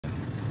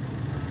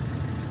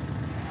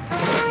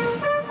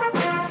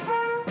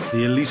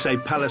The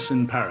Élysée Palace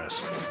in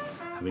Paris.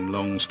 Having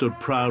long stood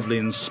proudly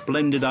in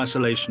splendid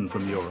isolation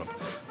from Europe,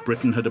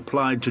 Britain had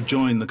applied to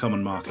join the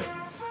common market,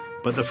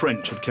 but the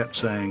French had kept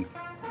saying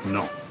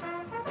no.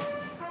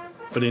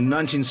 But in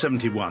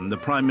 1971, the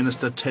Prime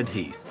Minister Ted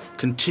Heath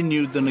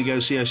continued the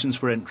negotiations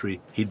for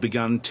entry he'd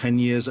begun 10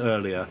 years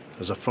earlier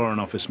as a Foreign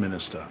Office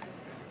Minister.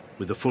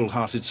 With the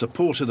full-hearted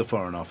support of the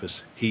Foreign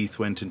Office, Heath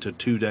went into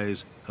 2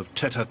 days of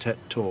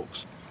tete-a-tete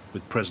talks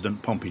with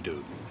President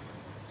Pompidou.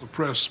 The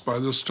press, by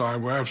this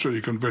time, were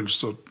absolutely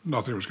convinced that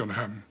nothing was going to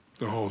happen.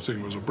 The whole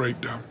thing was a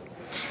breakdown.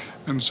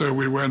 And so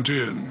we went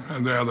in,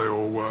 and there they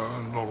all were.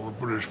 A lot of the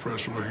British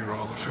press were looking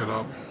rather fed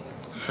up.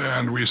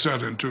 And we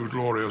sat in 2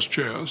 glorious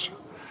chairs.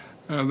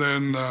 And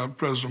then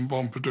President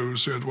Pompidou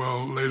said,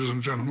 well, ladies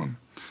and gentlemen,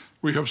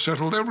 we have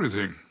settled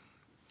everything.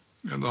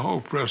 And the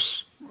whole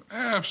press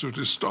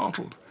absolutely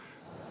startled.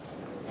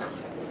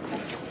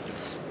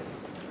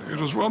 It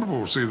was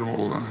wonderful to see them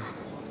all there.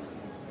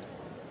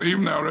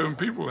 Even our own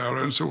people, our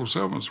own civil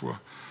servants, were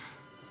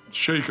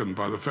shaken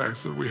by the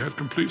fact that we had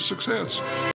complete success.